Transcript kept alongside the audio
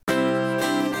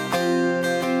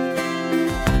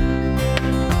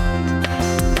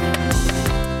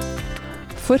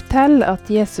Fortell at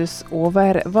Jesus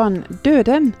overvann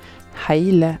døden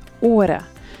hele året.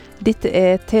 Dette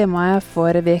temaet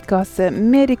for vekas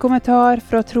mediekommentar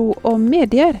fra Tro og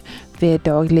Medier ved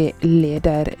daglig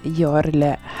leder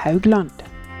Jarle Haugland.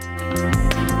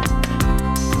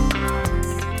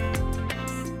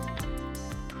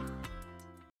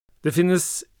 Det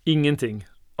finnes ingenting,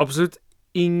 absolutt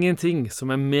ingenting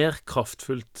som mer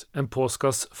kraftfullt enn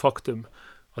påskas faktum.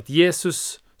 At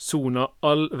Jesus sonet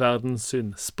all verdens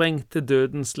synd, sprengte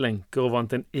dødens lenker og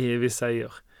vant en evig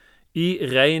seier. I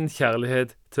ren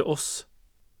kjærlighet til oss.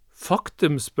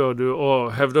 Faktum, spør du,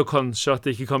 og hevder kanskje at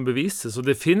det ikke kan bevises, og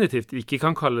definitivt ikke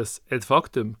kan kalles et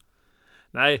faktum.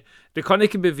 Nei, det kan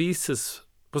ikke bevises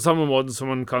på samme måte som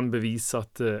man kan bevise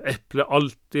at eplet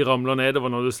alltid ramler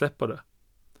nedover når du slipper det.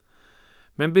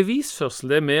 Men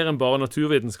bevisførsel er mer enn bare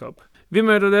naturvitenskap. Vi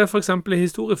møter det for eksempel i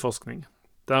historieforskning,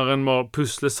 der en må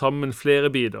pusle sammen flere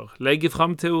biter, legge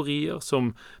fram teorier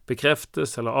som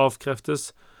bekreftes eller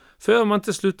avkreftes, før man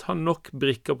til slutt har nok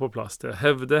brikker på plass til å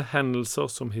hevde hendelser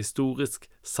som historisk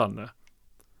sanne.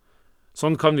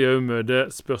 Sånn kan vi også møte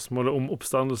spørsmålet om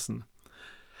oppstandelsen.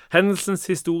 Hendelsens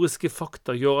historiske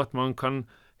fakta gjør at man kan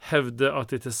hevde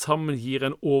at det til sammen gir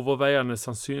en overveiende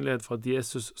sannsynlighet for at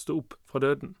Jesus stod opp fra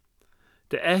døden.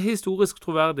 Det historisk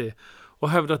troverdig å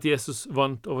hevde at Jesus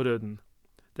vant over døden.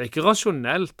 Det ikke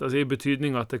rasjonelt, i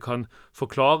betydning at det kan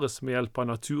forklares med hjelp av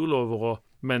naturlover og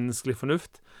menneskelig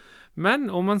fornuft, men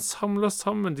om man samler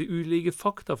sammen de ulike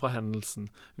fakta fra hendelsen,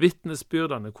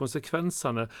 vitnesbyrdene,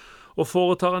 konsekvensene, og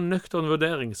foretar en nøktern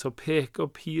vurdering, så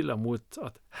peker piler mot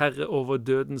at herre over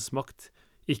dødens makt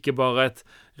ikke bare et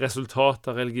resultat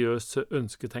av religiøse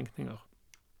ønsketenkninger.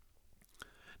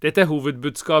 Dette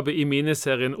hovedbudskapet i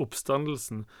miniserien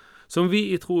Oppstandelsen, som vi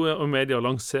i Tro og Medier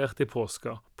lanserte i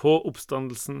påska på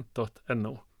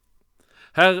oppstandelsen.no.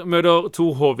 Her møter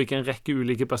Tor Håvik en rekke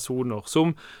ulike personer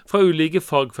som fra ulike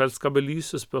fagfelt skal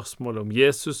belyse spørsmålet om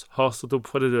Jesus har stått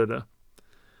opp fra de døde.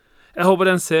 Jeg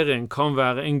håper den serien kan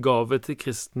være en gave til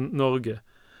kristen Norge,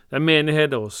 der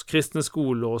menigheter hos kristne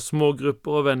skoler og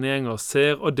smågrupper og vennegjenger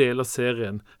ser og deler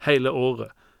serien hele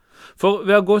året. For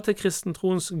ved å gå til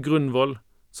kristentroens grunnvoll,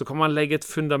 så kan man legge et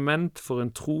fundament for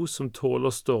en tro som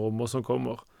tåler stormer som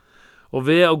kommer. Og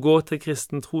ved å gå til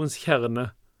kristentroens kjerne,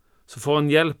 så får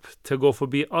han hjelp til å gå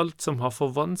forbi alt som har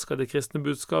forvansket det kristne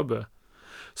budskapet,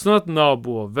 sånn at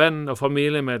naboer, venn og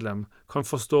familiemedlem kan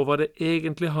forstå hva det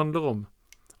egentlig handler om.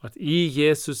 At i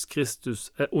Jesus Kristus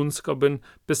ondskapen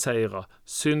beseiret,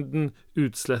 synden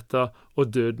utslettet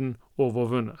og døden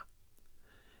overvunnet.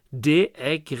 Det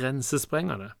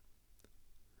grensesprengende.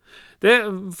 Det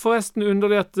forresten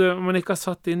underlig at man ikke har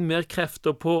satt inn mer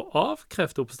krefter på å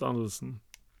avkrefte oppstandelsen.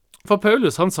 For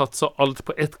Paulus han satser alt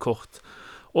på ett kort,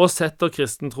 og setter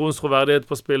kristentroens troverdighet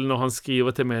på spill når han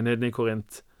skriver til menigheten i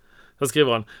Korint. Da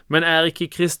skriver han, men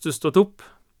ikke Kristus stått opp?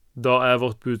 Da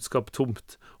vårt budskap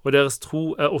tomt, og deres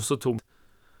tro også tomt.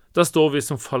 Da står vi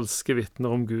som falske vitner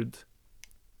om Gud.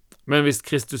 Men hvis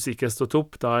Kristus ikke stått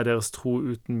opp, da deres tro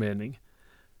uten mening.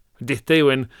 Dette jo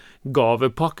en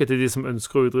gavepakke til de som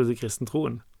ønsker å utrydde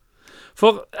kristentroen.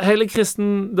 For hele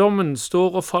kristendommen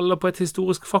står og faller på et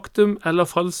historisk faktum eller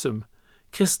falsum.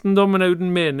 Kristendommen uten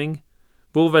mening,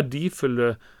 hvor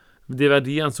verdifulle de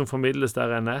verdiene som formidles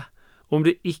der om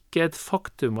det ikke et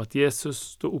faktum at Jesus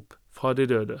står opp fra de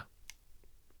døde.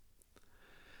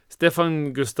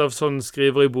 Stefan Gustafsson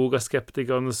skriver i boka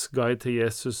Skeptikernes guide til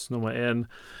Jesus nummer 1,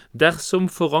 dersom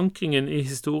forankringen i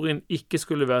historien ikke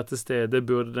skulle være til stede,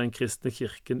 burde den kristne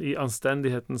kirken i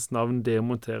anstendighetens navn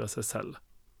demontere seg selv.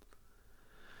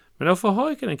 Men hvorfor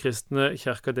har ikke den kristne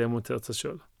kirka demontert seg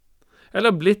selv?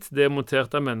 Eller blitt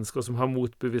demontert av mennesker som har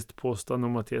motbevist påstand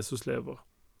om at Jesus lever?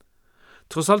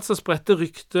 Tross alt så spredte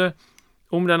ryktet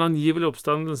om den angivelige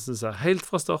oppstandelsen seg helt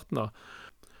fra starten av,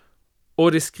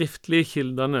 og de skriftlige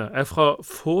kildene fra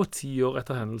få tiår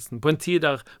etter hendelsen, på en tid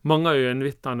der mange av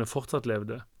øyenvitnene fortsatt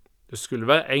levde. Det skulle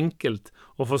være enkelt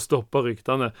å få stoppet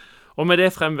ryktene, og med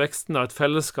det fremveksten av et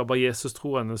fellesskap av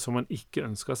Jesus-troende som man ikke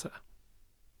ønsket seg.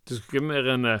 Det skulle ikke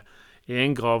mer enn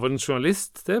en gravende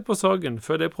journalist det på saken,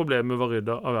 før det problemet var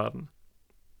ryddet av verden.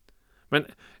 Men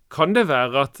kan det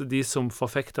være at de som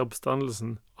forfekter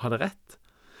oppstandelsen hadde rett?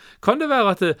 Kan det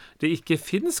være at det ikke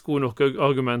finnes gode nok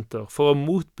argumenter for å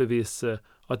motbevise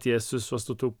at Jesus var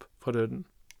stått opp fra døden?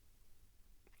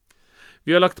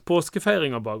 Vi har lagt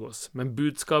påskefeiringer bak oss, men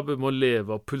budskapet må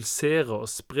leve, pulsere og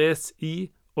spres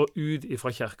i og ut ifra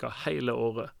kirka hele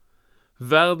året.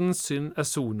 Verdens synd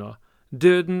sonet,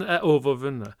 døden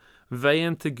overvunnet,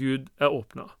 veien til Gud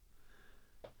åpnet.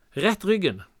 Rett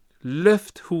ryggen,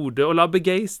 løft hodet og la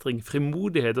begeistring,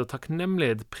 frimodighet og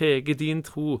takknemlighet prege din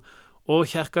tro og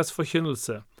kirkas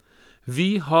forkynnelse.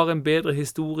 Vi har en bedre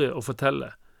historie å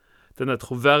fortelle. Den er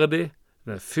troverdig,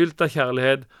 den er fylt av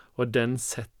kjærlighet, og den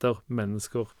setter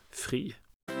mennesker fri.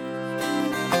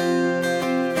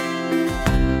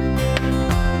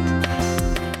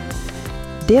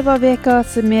 Det var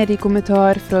vekas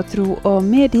mediekommentar fra Tro og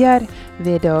Medier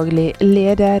ved daglig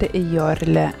leder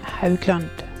Jarle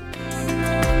Haugland.